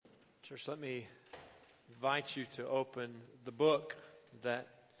Church, let me invite you to open the book that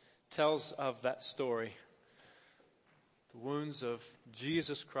tells of that story. The wounds of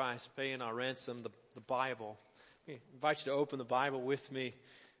Jesus Christ paying our ransom, the Bible. I invite you to open the Bible with me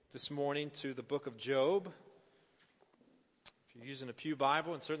this morning to the book of Job. If you're using a Pew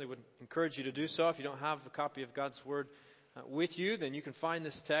Bible, and certainly would encourage you to do so. If you don't have a copy of God's Word with you, then you can find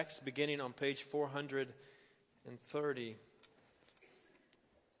this text beginning on page 430.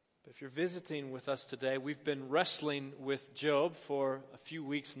 If you're visiting with us today, we've been wrestling with Job for a few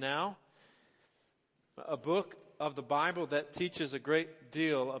weeks now. A book of the Bible that teaches a great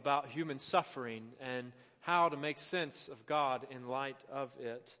deal about human suffering and how to make sense of God in light of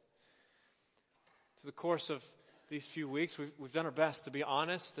it. Through the course of these few weeks, we've done our best to be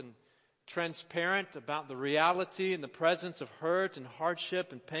honest and transparent about the reality and the presence of hurt and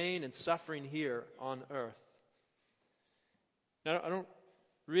hardship and pain and suffering here on earth. Now, I don't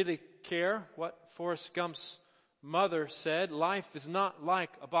really care what Forrest Gump's mother said. Life is not like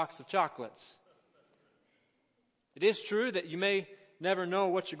a box of chocolates. It is true that you may never know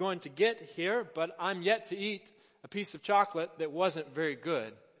what you're going to get here, but I'm yet to eat a piece of chocolate that wasn't very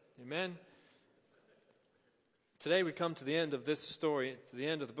good. Amen? Today we come to the end of this story, to the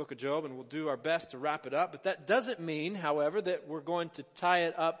end of the book of Job, and we'll do our best to wrap it up. But that doesn't mean, however, that we're going to tie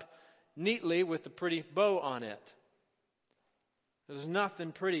it up neatly with a pretty bow on it. There's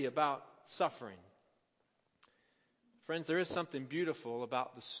nothing pretty about suffering. Friends, there is something beautiful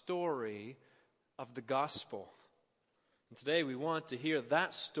about the story of the gospel. And today we want to hear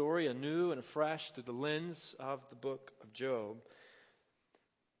that story anew and afresh through the lens of the book of Job.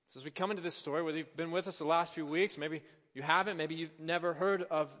 So as we come into this story, whether you've been with us the last few weeks, maybe you haven't, maybe you've never heard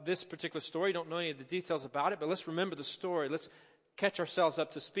of this particular story, you don't know any of the details about it, but let's remember the story. Let's catch ourselves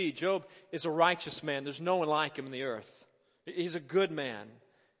up to speed. Job is a righteous man. There's no one like him in the earth. He's a good man.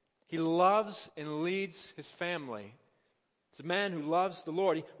 He loves and leads his family. It's a man who loves the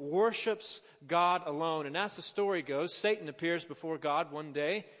Lord. He worships God alone. And as the story goes, Satan appears before God one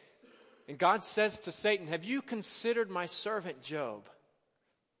day. And God says to Satan, "Have you considered my servant Job?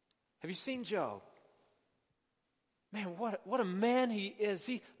 Have you seen Job? Man, what a man he is.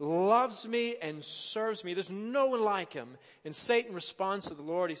 He loves me and serves me. There's no one like him." And Satan responds to the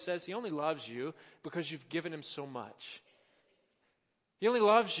Lord. He says, he only loves you because you've given him so much. He only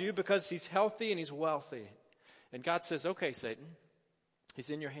loves you because he's healthy and he's wealthy. And God says, "Okay, Satan, he's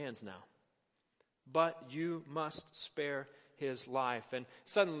in your hands now. But you must spare his life." And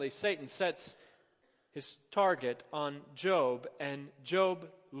suddenly Satan sets his target on Job, and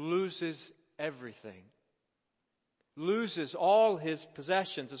Job loses everything. Loses all his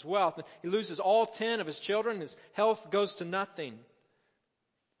possessions, his wealth. He loses all 10 of his children. His health goes to nothing.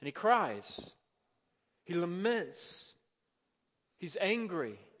 And he cries. He laments. He's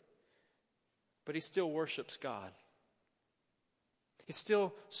angry, but he still worships God. He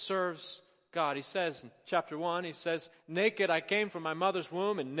still serves God. He says in chapter 1, he says, "Naked I came from my mother's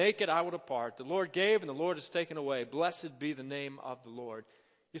womb, and naked I will depart. The Lord gave, and the Lord has taken away. Blessed be the name of the Lord."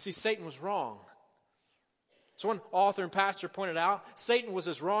 You see, Satan was wrong. So one author and pastor pointed out, Satan was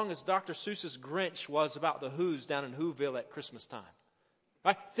as wrong as Dr. Seuss's Grinch was about the Who's down in Whoville at Christmas time.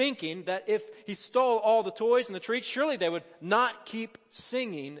 Right? Thinking that if he stole all the toys and the treats, surely they would not keep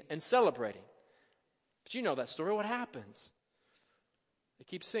singing and celebrating. But you know that story. What happens? They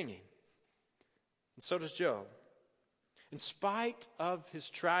keep singing. And so does Job. In spite of his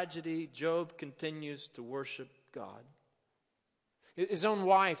tragedy, Job continues to worship God. His own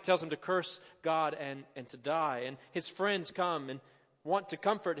wife tells him to curse God and to die. And his friends come and want to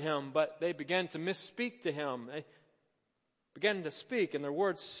comfort him, but they begin to misspeak to him. They begin to speak, and their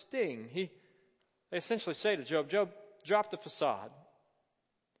words sting. They essentially say to Job, "Job, drop the facade.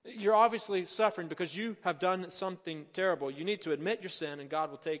 You're obviously suffering because you have done something terrible. You need to admit your sin, and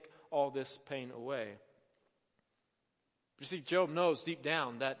God will take all this pain away." But you see, Job knows deep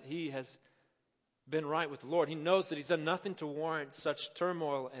down that he has been right with the Lord. He knows that he's done nothing to warrant such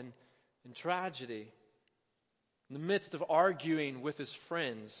turmoil and tragedy. In the midst of arguing with his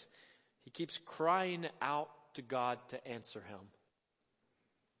friends, he keeps crying out to God to answer him.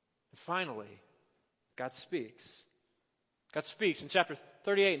 And finally, God speaks. God speaks in chapter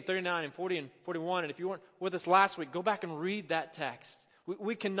 38 and 39 and 40 and 41. And if you weren't with us last week, go back and read that text.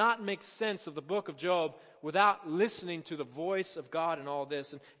 We cannot make sense of the book of Job without listening to the voice of God in all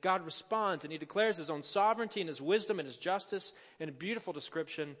this. And God responds, and he declares his own sovereignty and his wisdom and his justice in a beautiful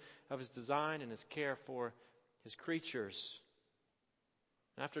description of his design and his care for his creatures.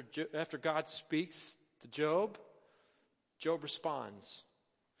 After God speaks to Job, Job responds.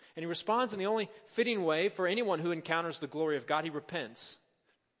 And he responds in the only fitting way for anyone who encounters the glory of God. He repents.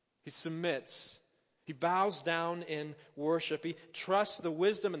 He submits. He bows down in worship. He trusts the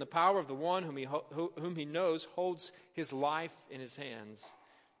wisdom and the power of the one whom he knows holds his life in his hands.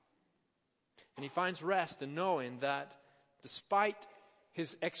 And he finds rest in knowing that despite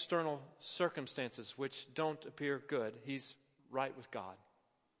his external circumstances, which don't appear good, he's right with God.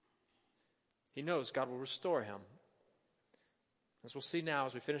 He knows God will restore him. As we'll see now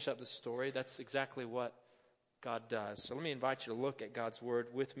as we finish up this story, that's exactly what God does. So let me invite you to look at God's Word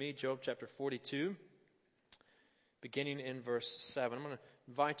with me. Job chapter 42, beginning in verse 7. I'm going to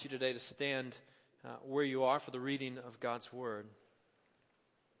invite you today to stand where you are for the reading of God's Word.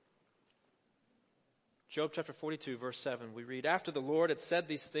 Job chapter 42, verse 7, we read, After the Lord had said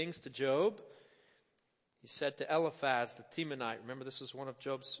these things to Job, he said to Eliphaz the Temanite, remember this was one of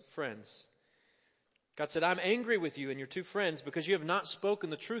Job's friends, God said, I'm angry with you and your two friends because you have not spoken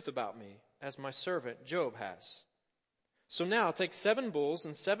the truth about me, as my servant Job has. So now take 7 bulls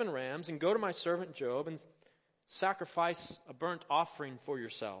and 7 rams and go to my servant Job and sacrifice a burnt offering for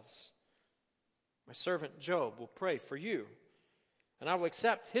yourselves. My servant Job will pray for you, and I will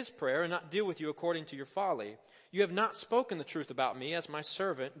accept his prayer and not deal with you according to your folly. You have not spoken the truth about me, as my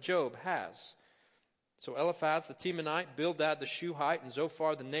servant Job has. So Eliphaz the Temanite, Bildad the Shuhite, and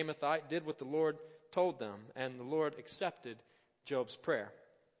Zophar the Naamathite did what the Lord told them, and the Lord accepted Job's prayer.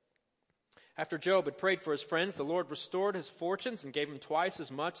 After Job had prayed for his friends, the Lord restored his fortunes and gave him twice as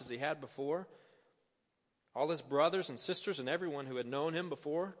much as he had before. All his brothers and sisters and everyone who had known him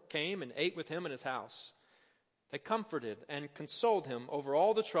before came and ate with him in his house. They comforted and consoled him over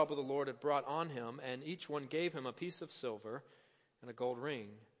all the trouble the Lord had brought on him, and each one gave him a piece of silver and a gold ring.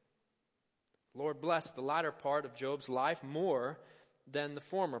 The Lord blessed the latter part of Job's life more than the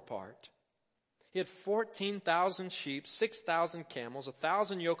former part. He had 14,000 sheep, 6,000 camels,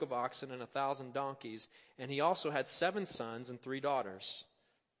 1,000 yoke of oxen, and 1,000 donkeys. And he also had 7 sons and 3 daughters.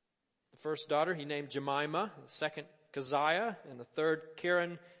 The first daughter he named Jemimah, the second Keziah, and the third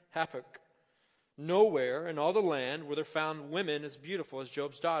Karen Hapuk. Nowhere in all the land were there found women as beautiful as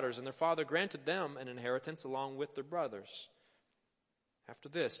Job's daughters, and their father granted them an inheritance along with their brothers. After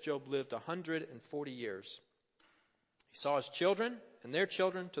this, Job lived 140 years. He saw his children and their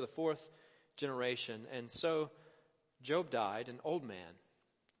children to the 4th generation, and so Job died an old man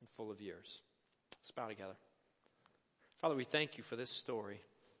and full of years. Let's bow together. Father, we thank you for this story.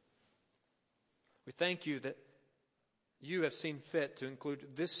 We thank you that you have seen fit to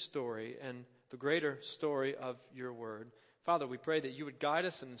include this story and the greater story of your word. Father, we pray that you would guide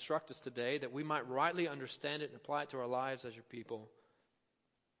us and instruct us today, that we might rightly understand it and apply it to our lives as your people,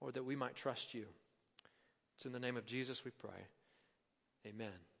 or that we might trust you. It's in the name of Jesus we pray.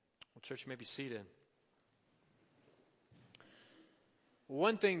 Amen. Well, church, you may be seated.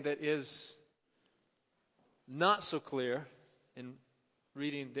 One thing that is not so clear in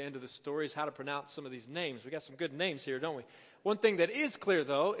reading the end of the story is how to pronounce some of these names. We got some good names here, don't we? One thing that is clear,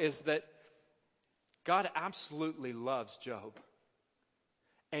 though, is that God absolutely loves Job.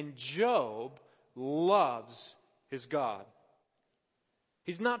 And Job loves his God.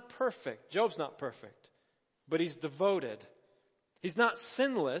 He's not perfect. Job's not perfect. But he's devoted. He's not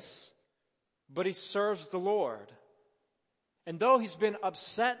sinless, but he serves the Lord. And though he's been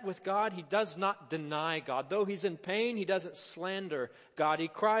upset with God, he does not deny God. Though he's in pain, he doesn't slander God. He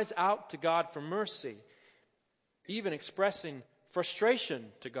cries out to God for mercy, even expressing frustration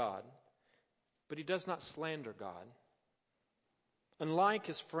to God. But he does not slander God. Unlike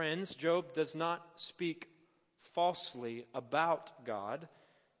his friends, Job does not speak falsely about God,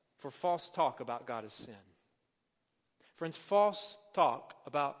 for false talk about God is sin. Friends, false talk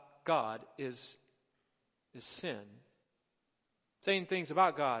about God is sin. Saying things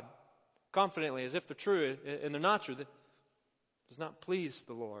about God confidently as if they're true and they're not true, that does not please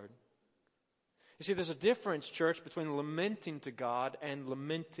the Lord. You see, there's a difference, church, between lamenting to God and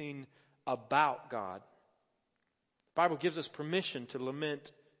lamenting about God. The Bible gives us permission to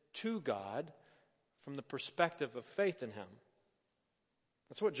lament to God from the perspective of faith in Him.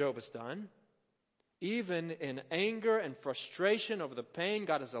 That's what Job has done. Even in anger and frustration over the pain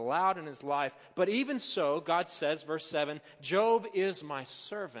God has allowed in his life. But even so, God says, verse 7, Job is my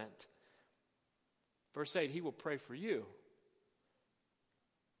servant. Verse 8, he will pray for you.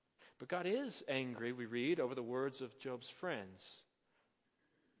 But God is angry, we read, over the words of Job's friends.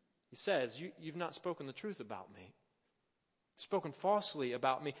 He says, you've not spoken the truth about me. Spoken falsely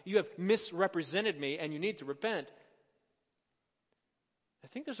about me. You have misrepresented me and you need to repent. I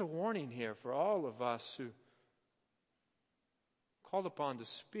think there's a warning here for all of us who called upon to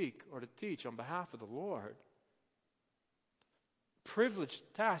speak or to teach on behalf of the Lord. Privileged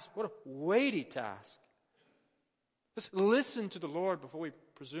task. What a weighty task. Let's listen to the Lord before we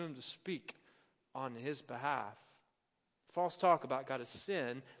presume to speak on his behalf. False talk about God is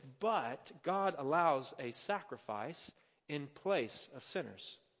sin, but God allows a sacrifice in place of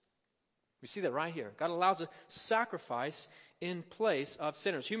sinners. We see that right here. God allows a sacrifice in place of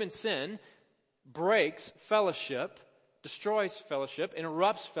sinners. Human sin breaks fellowship, destroys fellowship,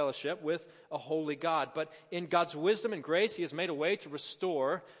 interrupts fellowship with a holy God. But in God's wisdom and grace, He has made a way to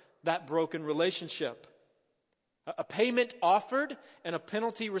restore that broken relationship. A payment offered and a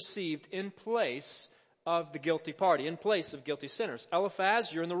penalty received in place of the guilty party, in place of guilty sinners.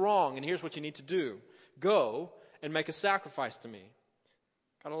 Eliphaz, you're in the wrong, and here's what you need to do. Go and make a sacrifice to me.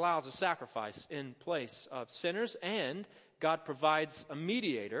 God allows a sacrifice in place of sinners, and God provides a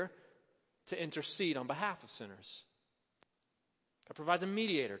mediator to intercede on behalf of sinners. God provides a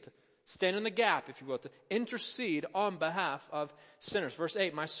mediator to stand in the gap, if you will, to intercede on behalf of sinners. Verse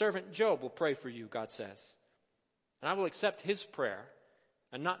 8, my servant Job will pray for you, God says. And I will accept his prayer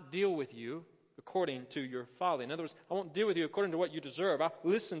and not deal with you according to your folly. In other words, I won't deal with you according to what you deserve. I'll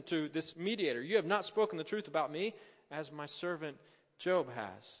listen to this mediator. You have not spoken the truth about me as my servant Job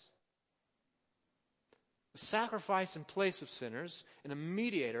has. A sacrifice in place of sinners and a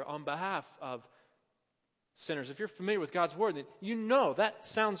mediator on behalf of sinners. If you're familiar with God's Word, then you know that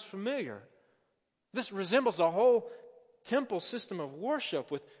sounds familiar. This resembles the whole temple system of worship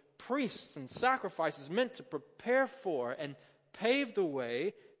with priests and sacrifices meant to prepare for and pave the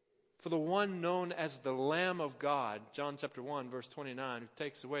way for the one known as the Lamb of God. John chapter 1, verse 29, who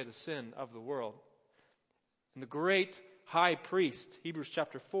takes away the sin of the world. And the great high priest, Hebrews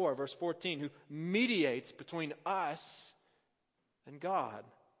chapter 4, verse 14, who mediates between us and God.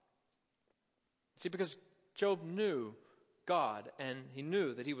 See, because Job knew God and he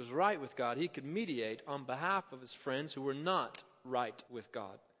knew that he was right with God, he could mediate on behalf of his friends who were not right with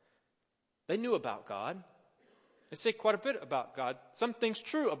God. They knew about God. They say quite a bit about God. Some things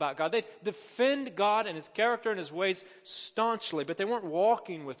true about God. They defend God and His character and His ways staunchly, but they weren't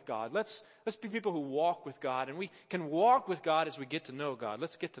walking with God. Let's be people who walk with God, and we can walk with God as we get to know God.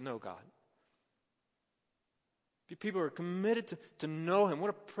 Let's get to know God. Be people who are committed to know Him. What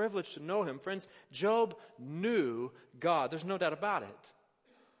a privilege to know Him. Friends, Job knew God. There's no doubt about it.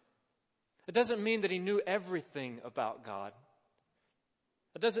 It doesn't mean that he knew everything about God.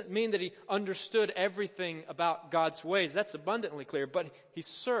 It doesn't mean that he understood everything about God's ways. That's abundantly clear. But he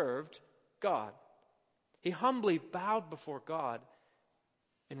served God. He humbly bowed before God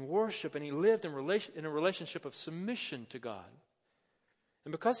in worship, and he lived in a relationship of submission to God.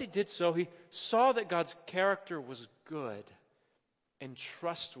 And because he did so, he saw that God's character was good and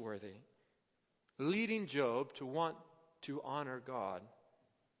trustworthy, leading Job to want to honor God.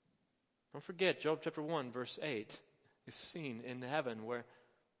 Don't forget, Job chapter 1, verse 8 is seen in heaven where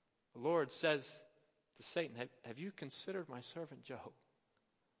the Lord says to Satan, have you considered my servant Job?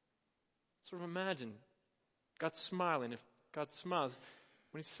 Sort of imagine God smiling. If God smiles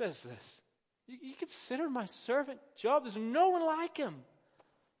when he says this, you consider my servant Job? There's no one like him.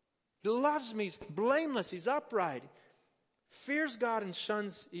 He loves me. He's blameless. He's upright. Fears God and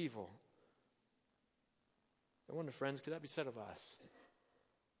shuns evil. I wonder, friends, could that be said of us?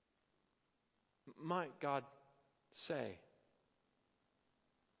 Might God say,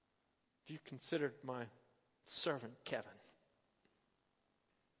 have you considered my servant Kevin?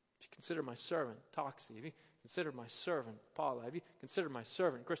 Have you considered my servant Toxie? Have you considered my servant Paula? Have you considered my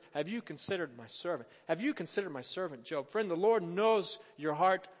servant Chris? Have you considered my servant? Have you considered my servant Job? Friend, the Lord knows your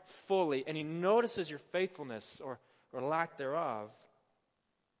heart fully, and He notices your faithfulness or lack thereof.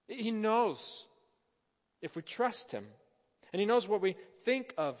 He knows if we trust Him, and He knows what we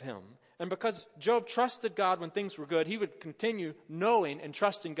think of Him. And because Job trusted God when things were good, he would continue knowing and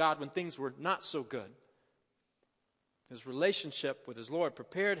trusting God when things were not so good. His relationship with his Lord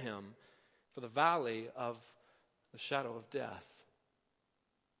prepared him for the valley of the shadow of death.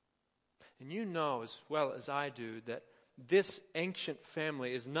 And you know as well as I do that this ancient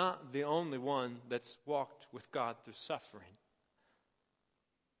family is not the only one that's walked with God through suffering.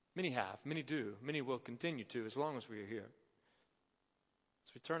 Many have, many do, many will continue to as long as we are here.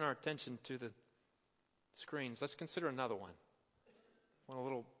 As we turn our attention to the screens, let's consider another one a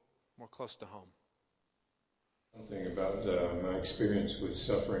little more close to home. Something about my experience with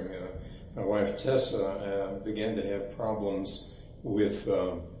suffering. My wife Tessa began to have problems with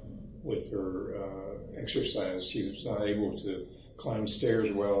her exercise. She was not able to climb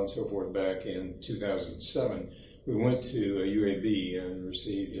stairs well and so forth back in 2007. We went to a UAB and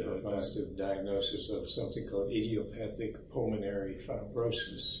received a positive diagnosis of something called idiopathic pulmonary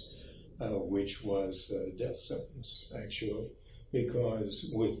fibrosis, which was a death sentence, actually, because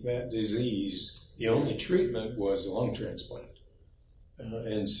with that disease, the only treatment was a lung transplant.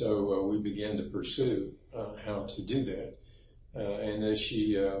 And so we began to pursue how to do that. And as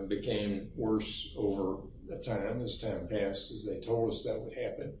she became worse over the time, as time passed, as they told us that would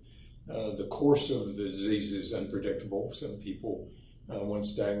happen, the course of the disease is unpredictable. Some people,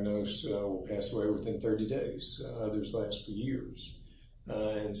 once diagnosed, will pass away within 30 days. Others last for years.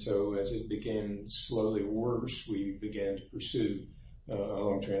 And so as it became slowly worse, we began to pursue a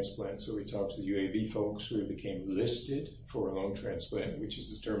lung transplant. So we talked to the UAB folks. We became listed for a lung transplant, which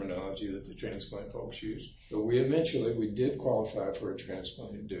is the terminology that the transplant folks use. But we did qualify for a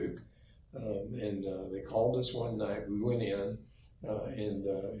transplant at Duke. And they called us one night. We went in,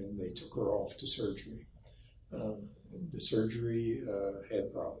 and they took her off to surgery. The surgery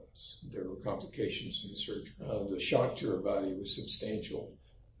had problems. There were complications in the surgery. The shock to her body was substantial.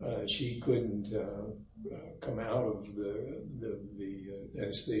 She couldn't come out of the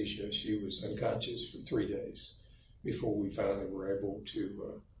anesthesia. She was unconscious for 3 days before we finally were able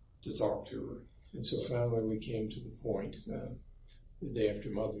to talk to her. And so finally we came to the point the day after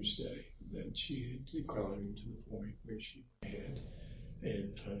Mother's Day that she had declined to the point where she had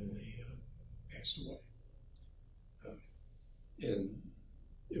and finally passed away. And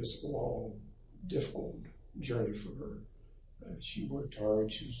it was a long, difficult journey for her. She worked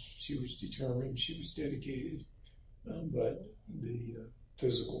hard. She was determined. She was dedicated. But the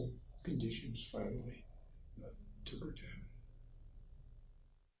physical conditions finally took her down.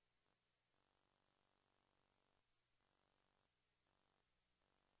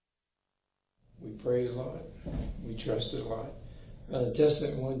 We prayed a lot. We trusted a lot. Tessa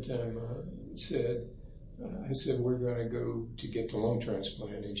at one time said, I said, we're going to go to get the lung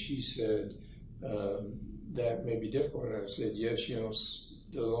transplant. And she said, that may be difficult. And I said, yes,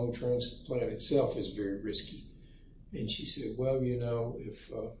 the lung transplant itself is very risky. And she said, well,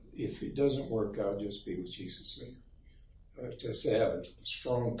 if it doesn't work, I'll just be with Jesus later. Tessa had a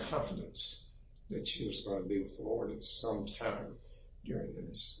strong confidence that she was going to be with the Lord at some time during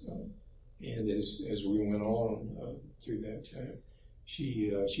this. And as we went on through that time, she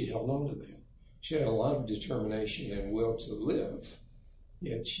held on to that. She had a lot of determination and will to live,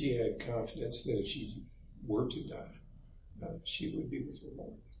 yet she had confidence that if she were to die, she would be with the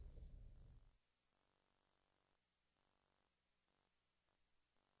Lord.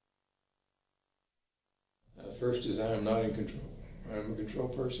 First is I am not in control. I am a control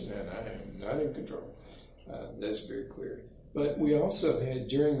person and I am not in control. That's very clear. But we also had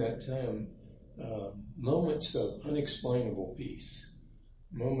during that time moments of unexplainable peace,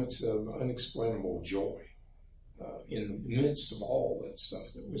 moments of unexplainable joy in the midst of all that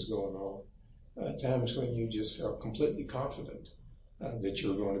stuff that was going on. Times when you just felt completely confident that you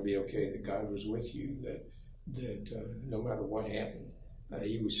were going to be okay, that God was with you, that no matter what happened,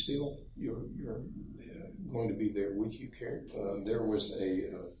 He was still you're going to be there with you, caring. There was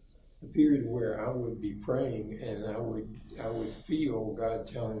a period where I would be praying and I would feel God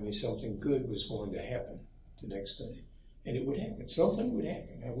telling me something good was going to happen the next day. And it would happen. Something would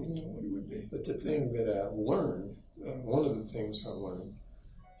happen. I wouldn't know what it would be. But the thing that I learned, one of the things I learned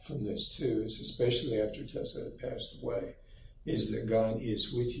from this too, is especially after Tessa had passed away, is that God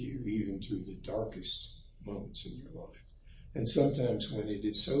is with you even through the darkest moments in your life. And sometimes when it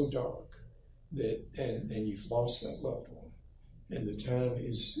is so dark that, and you've lost that loved one, and the time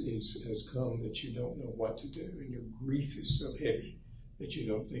has come that you don't know what to do, and your grief is so heavy that you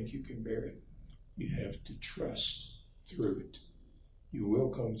don't think you can bear it, you have to trust through it. You will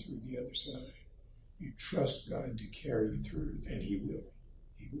come through the other side. You trust God to carry you through it, and He will.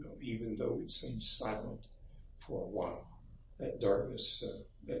 He will, even though it seems silent for a while. That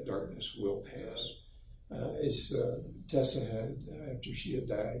darkness will pass. As Tessa had, after she had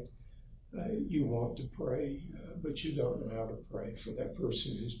died, you want to pray, but you don't know how to pray for that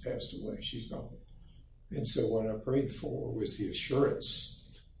person who's passed away. She's gone. And so what I prayed for was the assurance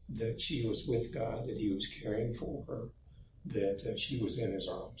that she was with God, that He was caring for her, that she was in His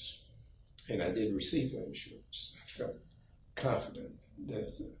arms. And I did receive that assurance. I felt confident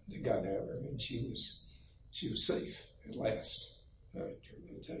that God had her, and she was safe at last.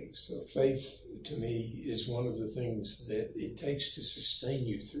 So faith to me is one of the things that it takes to sustain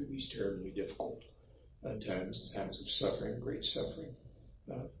you through these terribly difficult times of suffering, great suffering,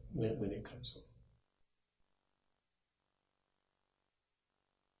 when it comes up.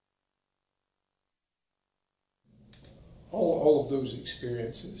 All of those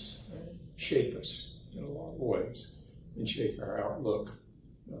experiences shape us in a lot of ways and shape our outlook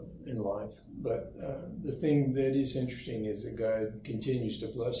in life. But the thing that is interesting is that God continues to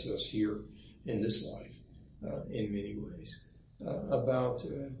bless us here in this life in many ways. About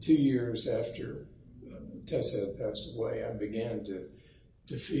 2 years after Tessa had passed away, I began to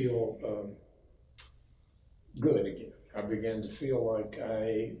to feel good again. I began to feel like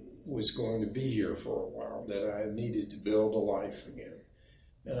I was going to be here for a while, that I needed to build a life again.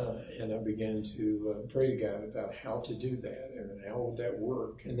 And I began to pray to God about how to do that and how would that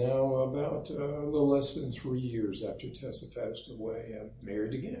work. And now about a little less than 3 years after Tessa passed away, I'm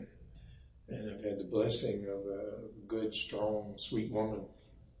married again. And I've had the blessing of a good, strong, sweet woman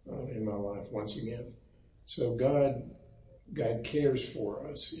in my life once again. So God cares for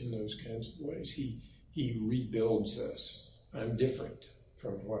us in those kinds of ways. He rebuilds us. I'm different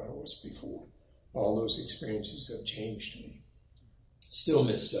from what I was before. All those experiences have changed me. Still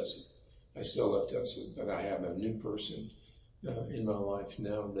miss Tessa. I still love Tessa, but I have a new person in my life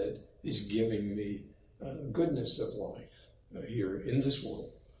now that is giving me goodness of life here in this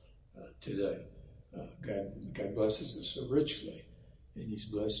world today. God blesses us so richly, and He's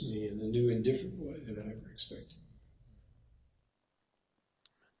blessed me in a new and different way than I ever expected.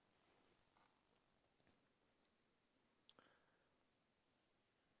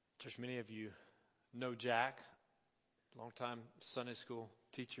 Church, many of you know Jack, longtime Sunday school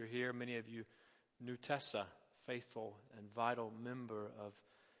teacher here. Many of you knew Tessa, faithful and vital member of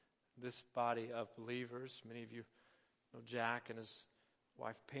this body of believers. Many of you know Jack and his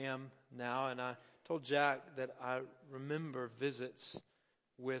wife Pam now, and I told Jack that I remember visits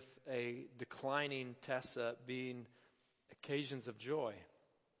with a declining Tessa being occasions of joy.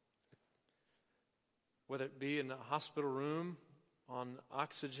 Whether it be in the hospital room, on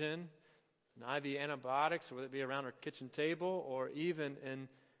oxygen, and IV antibiotics, or whether it be around her kitchen table, or even in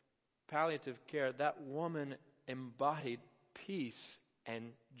palliative care, that woman embodied peace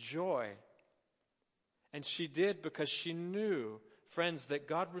and joy. And she did because she knew, friends, that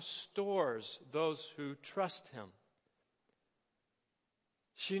God restores those who trust Him.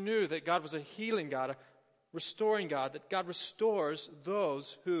 She knew that God was a healing God, a restoring God, that God restores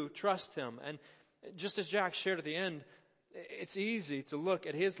those who trust Him. And just as Jack shared at the end, it's easy to look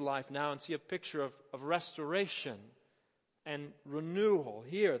at his life now and see a picture of restoration and renewal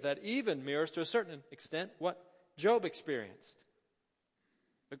here that even mirrors to a certain extent what Job experienced.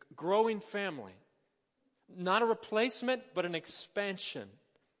 A growing family. Not a replacement, but an expansion.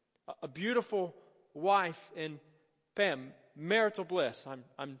 A beautiful wife in Pam. Marital bliss,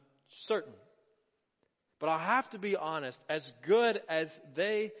 I'm certain. But I have to be honest, as good as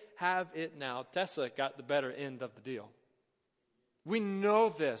they have it now, Tessa got the better end of the deal. We know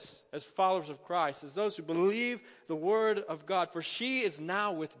this as followers of Christ, as those who believe the Word of God. For she is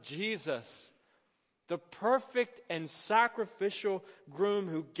now with Jesus, the perfect and sacrificial groom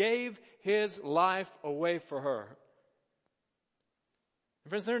who gave His life away for her. And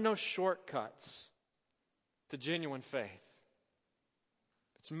friends, there are no shortcuts to genuine faith.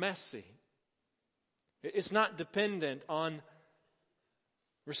 It's messy. It's not dependent on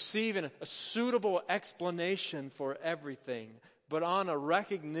receiving a suitable explanation for everything, but on a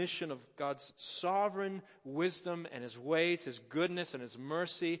recognition of God's sovereign wisdom and His ways, His goodness and His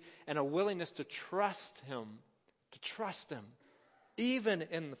mercy, and a willingness to trust Him, even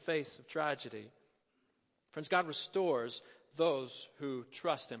in the face of tragedy. Friends, God restores those who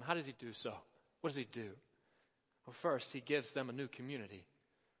trust Him. How does He do so? What does He do? Well, first, He gives them a new community.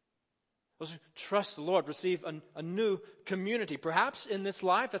 Those who trust the Lord receive a new community. Perhaps in this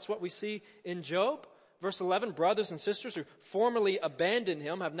life, that's what we see in Job. Verse 11, brothers and sisters who formerly abandoned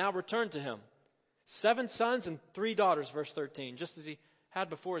him have now returned to him. 7 sons and 3 daughters, verse 13, just as he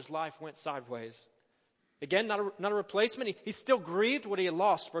had before his life went sideways. Again, not a replacement. He still grieved what he had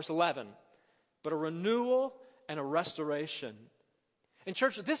lost, verse 11, but a renewal and a restoration. And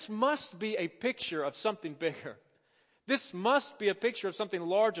church, this must be a picture of something bigger. This must be a picture of something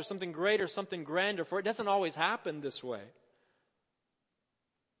larger, something greater, something grander, for it doesn't always happen this way.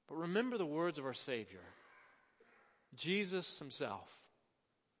 But remember the words of our Savior, Jesus Himself.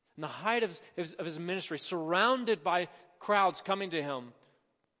 In the height of his ministry, surrounded by crowds coming to Him,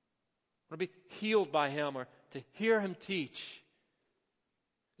 to be healed by Him or to hear Him teach.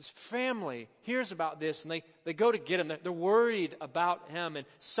 His family hears about this and they go to get Him. They're worried about Him. And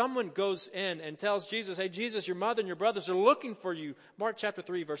someone goes in and tells Jesus, hey, Jesus, your mother and your brothers are looking for you. Mark chapter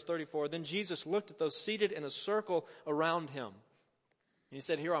 3, verse 34. Then Jesus looked at those seated in a circle around Him. And He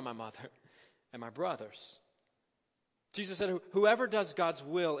said, here are my mother and my brothers. Jesus said, whoever does God's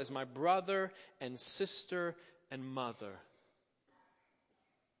will is my brother and sister and mother.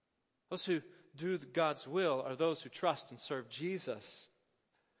 Those who do God's will are those who trust and serve Jesus.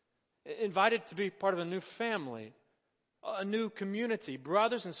 Invited to be part of a new family, a new community,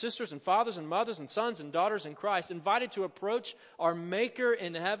 brothers and sisters and fathers and mothers and sons and daughters in Christ, invited to approach our Maker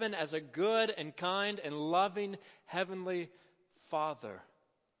in heaven as a good and kind and loving Heavenly Father.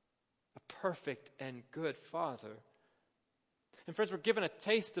 a perfect and good Father. And friends, we're given a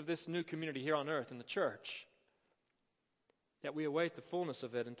taste of this new community here on earth in the church. Yet we await the fullness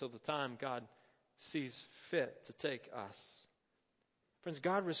of it until the time God sees fit to take us. Friends,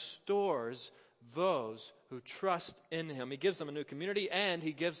 God restores those who trust in Him. He gives them a new community and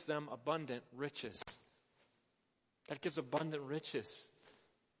He gives them abundant riches. God gives abundant riches.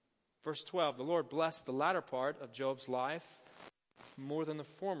 Verse 12, the Lord blessed the latter part of Job's life more than the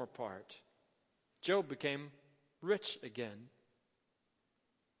former part. Job became rich again.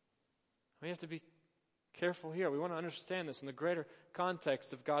 We have to be careful here. We want to understand this in the greater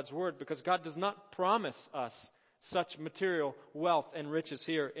context of God's Word, because God does not promise us such material wealth and riches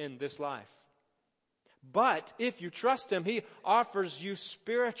here in this life. But if you trust Him, He offers you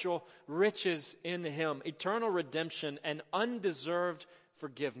spiritual riches in Him, eternal redemption and undeserved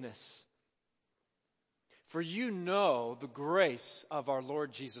forgiveness. For you know the grace of our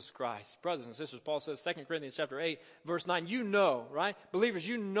Lord Jesus Christ. Brothers and sisters, Paul says, 2 Corinthians chapter 8, verse 9, you know, right? Believers,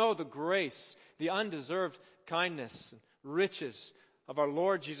 you know the grace, the undeserved kindness and riches of our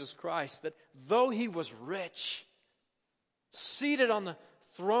Lord Jesus Christ, that though He was rich, seated on the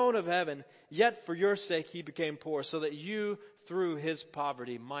throne of heaven, yet for your sake He became poor, so that you, through His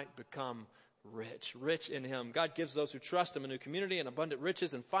poverty, might become rich. Rich in Him. God gives those who trust Him a new community and abundant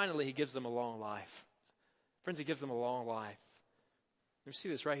riches, and finally He gives them a long life. Friends, He gives them a long life. You see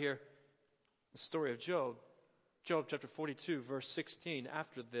this right here, the story of Job. Job chapter 42, verse 16.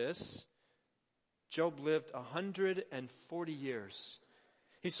 After this, Job lived 140 years.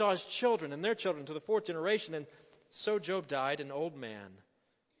 He saw his children and their children to the fourth generation, and so Job died an old man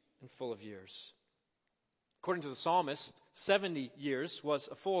and full of years. According to the psalmist, 70 years was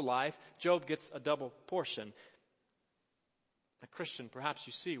a full life. Job gets a double portion. A Christian, perhaps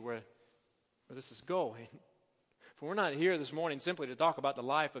you see where this is going. For we're not here this morning simply to talk about the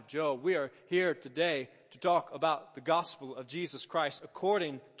life of Job. We are here today to talk about the gospel of Jesus Christ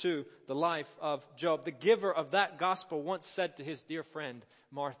according to the life of Job. The giver of that gospel once said to his dear friend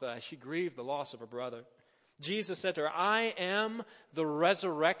Martha as she grieved the loss of her brother, Jesus said to her, I am the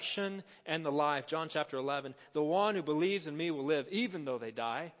resurrection and the life. John chapter 11. The one who believes in me will live even though they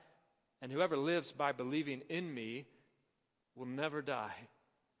die. And whoever lives by believing in me will never die.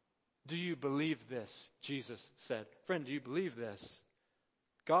 Do you believe this? Jesus said. Friend, do you believe this?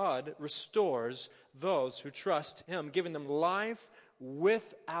 God restores those who trust Him, giving them life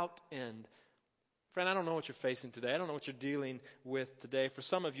without end. Friend, I don't know what you're facing today. I don't know what you're dealing with today. For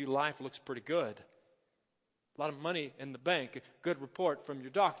some of you, life looks pretty good. A lot of money in the bank, a good report from your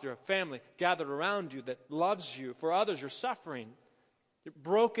doctor, a family gathered around you that loves you. For others, you're suffering. You're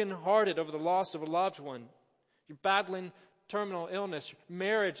brokenhearted over the loss of a loved one. You're battling terminal illness. Your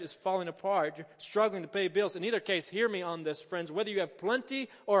marriage is falling apart. You're struggling to pay bills. In either case, hear me on this, friends. Whether you have plenty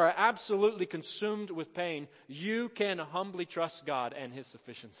or are absolutely consumed with pain, you can humbly trust God and His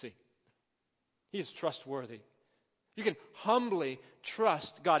sufficiency. He is trustworthy. You can humbly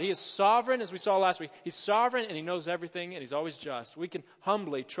trust God. He is sovereign, as we saw last week. He's sovereign and He knows everything and He's always just. We can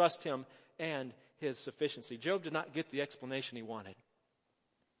humbly trust Him and His sufficiency. Job did not get the explanation he wanted.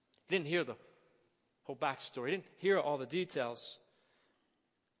 He didn't hear the whole backstory. He didn't hear all the details.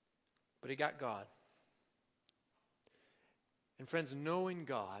 But he got God. And friends, knowing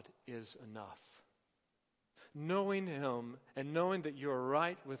God is enough. Knowing Him and knowing that you're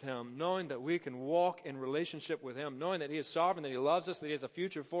right with Him, knowing that we can walk in relationship with Him, knowing that He is sovereign, that He loves us, that He has a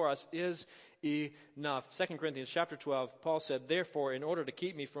future for us is enough. 2 Corinthians chapter 12, Paul said, therefore, in order to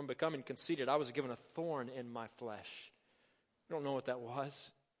keep me from becoming conceited, I was given a thorn in my flesh. You don't know what that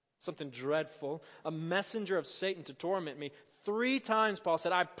was. Something dreadful. A messenger of Satan to torment me. 3 times, Paul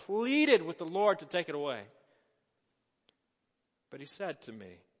said, I pleaded with the Lord to take it away. But He said to me,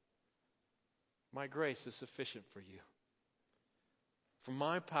 my grace is sufficient for you. For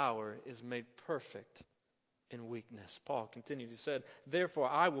my power is made perfect in weakness. Paul continued, he said, therefore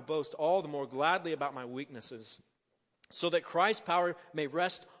I will boast all the more gladly about my weaknesses, so that Christ's power may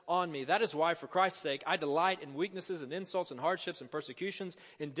rest on me. That is why, for Christ's sake, I delight in weaknesses and insults and hardships and persecutions,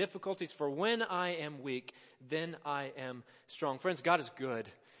 in difficulties. For when I am weak, then I am strong. Friends, God is good,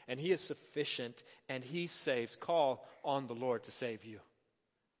 and He is sufficient, and He saves. Call on the Lord to save you.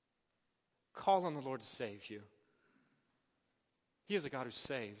 Call on the Lord to save you. He is a God who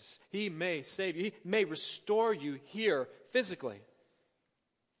saves. He may save you. He may restore you here physically.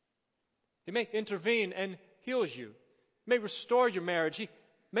 He may intervene and heal you. He may restore your marriage. He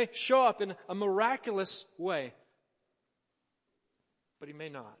may show up in a miraculous way. But He may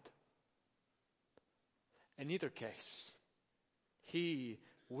not. In either case, He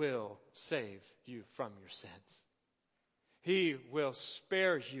will save you from your sins. He will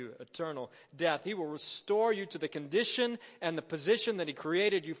spare you eternal death. He will restore you to the condition and the position that He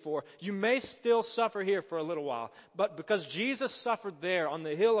created you for. You may still suffer here for a little while, but because Jesus suffered there on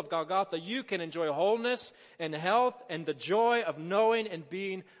the hill of Golgotha, you can enjoy wholeness and health and the joy of knowing and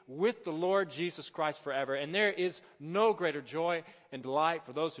being with the Lord Jesus Christ forever. And there is no greater joy and delight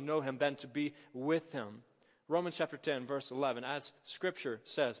for those who know Him than to be with Him. Romans chapter 10, verse 11, as Scripture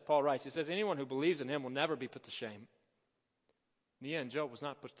says, Paul writes, he says, anyone who believes in Him will never be put to shame. In the end, Job was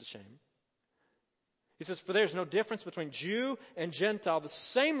not put to shame. He says, for there is no difference between Jew and Gentile. The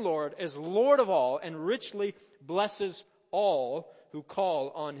same Lord is Lord of all and richly blesses all who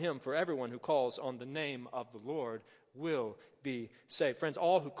call on Him. For everyone who calls on the name of the Lord will be saved. Friends,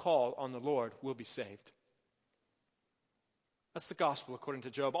 all who call on the Lord will be saved. That's the gospel according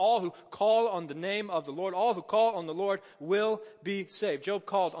to Job. All who call on the name of the Lord, all who call on the Lord will be saved. Job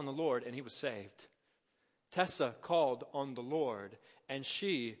called on the Lord and he was saved. Tessa called on the Lord, and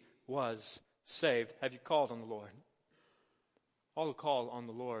she was saved. Have you called on the Lord? All who call on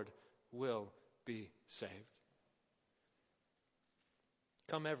the Lord will be saved.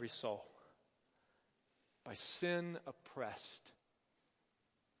 Come every soul, by sin oppressed.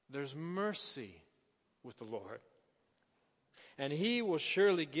 There's mercy with the Lord, and He will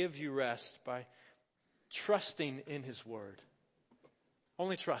surely give you rest by trusting in His word.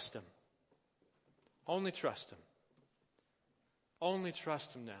 Only trust Him. Only trust Him. Only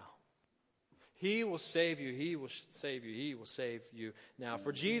trust Him now. He will save you. He will save you. He will save you now.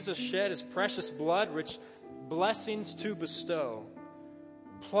 For Jesus shed His precious blood, rich blessings to bestow.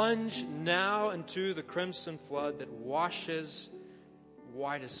 Plunge now into the crimson flood that washes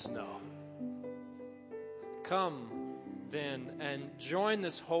white as snow. Come then and join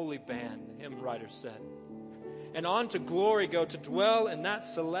this holy band, the hymn writer said. And on to glory go, to dwell in that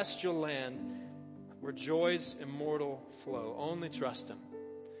celestial land where joys immortal flow. Only trust Him.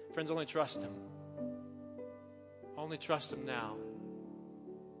 Friends, only trust Him. Only trust Him now.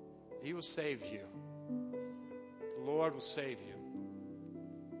 He will save you. The Lord will save you.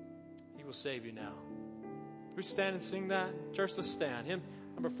 He will save you now. We stand and sing that? Church, let's stand. Hymn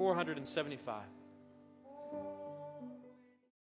number 475.